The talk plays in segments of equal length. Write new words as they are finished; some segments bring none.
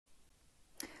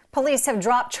Police have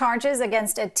dropped charges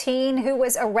against a teen who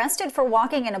was arrested for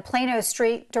walking in a Plano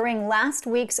street during last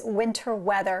week's winter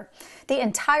weather. The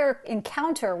entire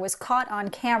encounter was caught on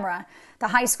camera. The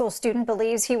high school student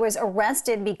believes he was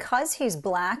arrested because he's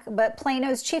black, but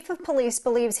Plano's chief of police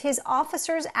believes his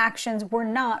officers' actions were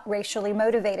not racially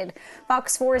motivated.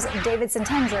 Fox 4's David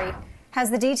Santendry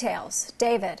has the details.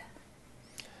 David.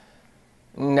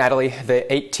 Natalie, the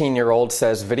 18-year-old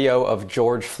says video of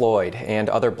George Floyd and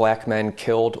other black men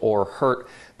killed or hurt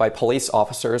by police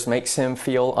officers makes him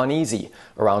feel uneasy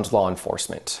around law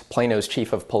enforcement. Plano's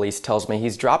chief of police tells me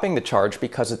he's dropping the charge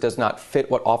because it does not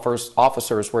fit what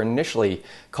officers were initially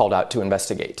called out to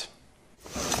investigate.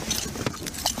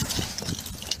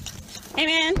 Hey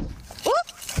man, whoop.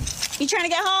 You trying to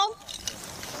get home?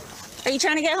 Are you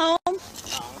trying to get home?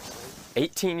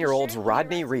 18-year-old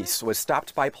Rodney Reese was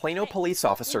stopped by Plano police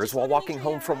officers while walking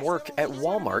home from work at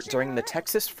Walmart during the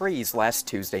Texas freeze last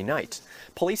Tuesday night.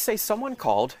 Police say someone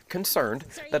called, concerned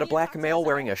that a black male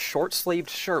wearing a short-sleeved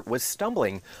shirt was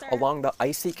stumbling along the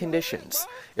icy conditions.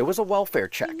 It was a welfare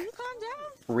check.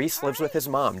 Reese lives with his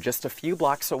mom just a few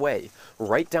blocks away,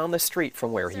 right down the street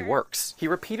from where he works. He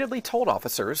repeatedly told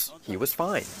officers he was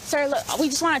fine. Sir, look, we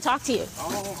just want to talk to you.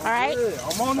 All right?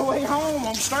 I'm on the way home.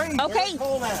 I'm straight. Okay.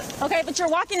 Okay, but you're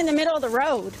walking in the middle of the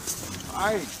road.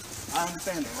 I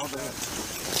understand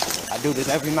that. I do this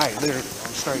every night, literally.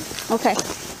 I'm straight. Okay.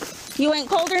 You ain't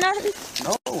cold or nothing?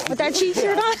 No. With that cheap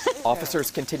shirt on? Officers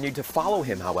continued to follow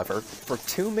him, however, for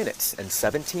 2 minutes and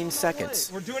 17 seconds.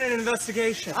 We're doing an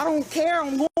investigation. I don't care.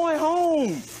 I'm going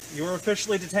home. You were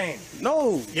officially detained.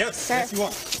 No. Yes, yes you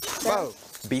are. Bro.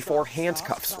 Before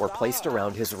handcuffs were placed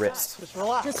around his wrists. Just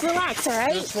relax. Just relax, all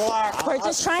right? Just relax. We're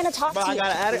just trying to talk to you. I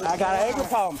got an anger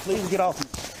problem. Please get off me.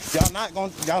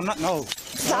 No.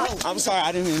 Stop. I'm sorry.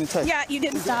 I didn't mean to touch. Yeah, you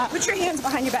didn't stop. Put your hands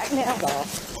behind your back now.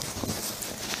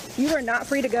 You are not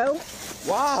free to go.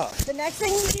 Wow. The next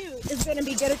thing you do is going to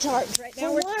be get a charge right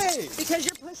now. For what? Because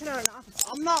you're pushing on an officer.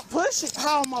 I'm not pushing.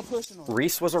 How am I pushing on?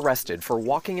 Reese was arrested for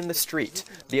walking in the street.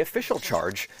 The official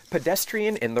charge,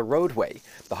 pedestrian in the roadway.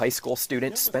 The high school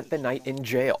student spent the night in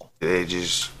jail. They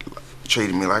just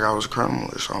treated me like I was a criminal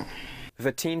or something.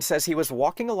 The teen says he was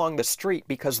walking along the street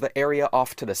because the area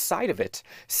off to the side of it,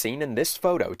 seen in this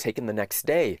photo taken the next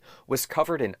day, was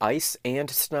covered in ice and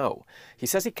snow. He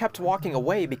says he kept walking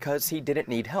away because he didn't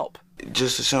need help.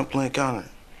 Just a simple encounter.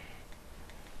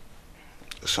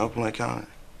 A simple encounter.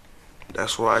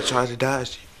 That's why I tried to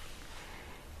dodge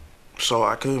you. So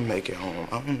I could make it home.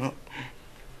 I don't know.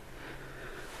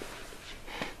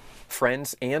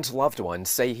 Friends and loved ones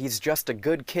say he's just a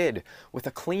good kid with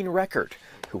a clean record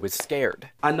who was scared.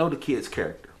 I know the kid's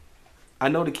character. I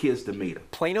know the kid's demeanor.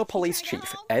 Plano Police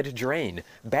Chief Ed Drain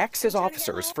backs his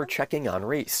officers for checking on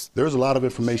Reese. There's a lot of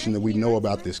information that we know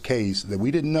about this case that we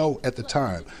didn't know at the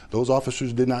time. Those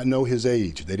officers did not know his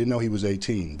age. They didn't know he was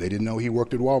 18. They didn't know he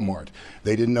worked at Walmart.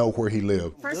 They didn't know where he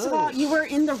lived. First of all, you were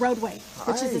in the roadway,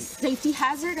 which is a safety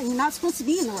hazard, and you're not supposed to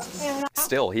be in the roadway.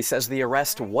 Still, he says the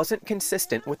arrest wasn't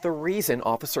consistent with the reason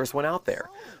officers went out there,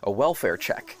 a welfare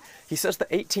check. He says the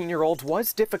 18-year-old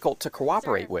was difficult to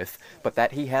cooperate with, but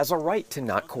that he has a right to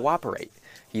not cooperate.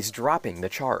 He's dropping the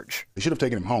charge. They should have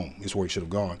taken him home, is where he should have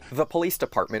gone. The police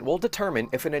department will determine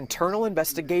if an internal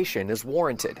investigation is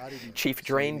warranted. Chief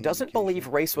Drain doesn't believe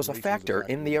race was a factor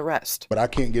in the arrest. But I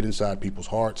can't get inside people's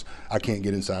hearts. I can't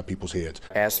get inside people's heads.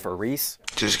 As for Reese,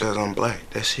 just because I'm black,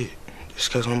 that's it. Just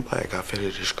because I'm black, I fit the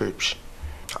description.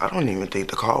 I don't even think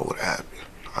the call would happen,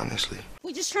 honestly.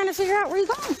 We're just trying to figure out where you're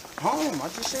going. Home. I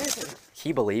just said that.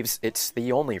 he believes it's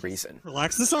the only reason.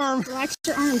 Relax this arm. Relax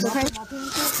your arms, okay?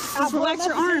 Just relax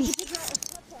your arms.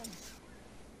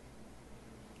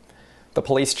 The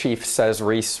police chief says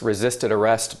Reese resisted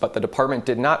arrest, but the department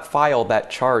did not file that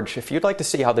charge. If you'd like to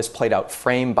see how this played out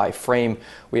frame by frame,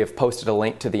 we have posted a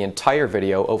link to the entire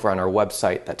video over on our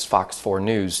website. That's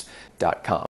fox4news.com.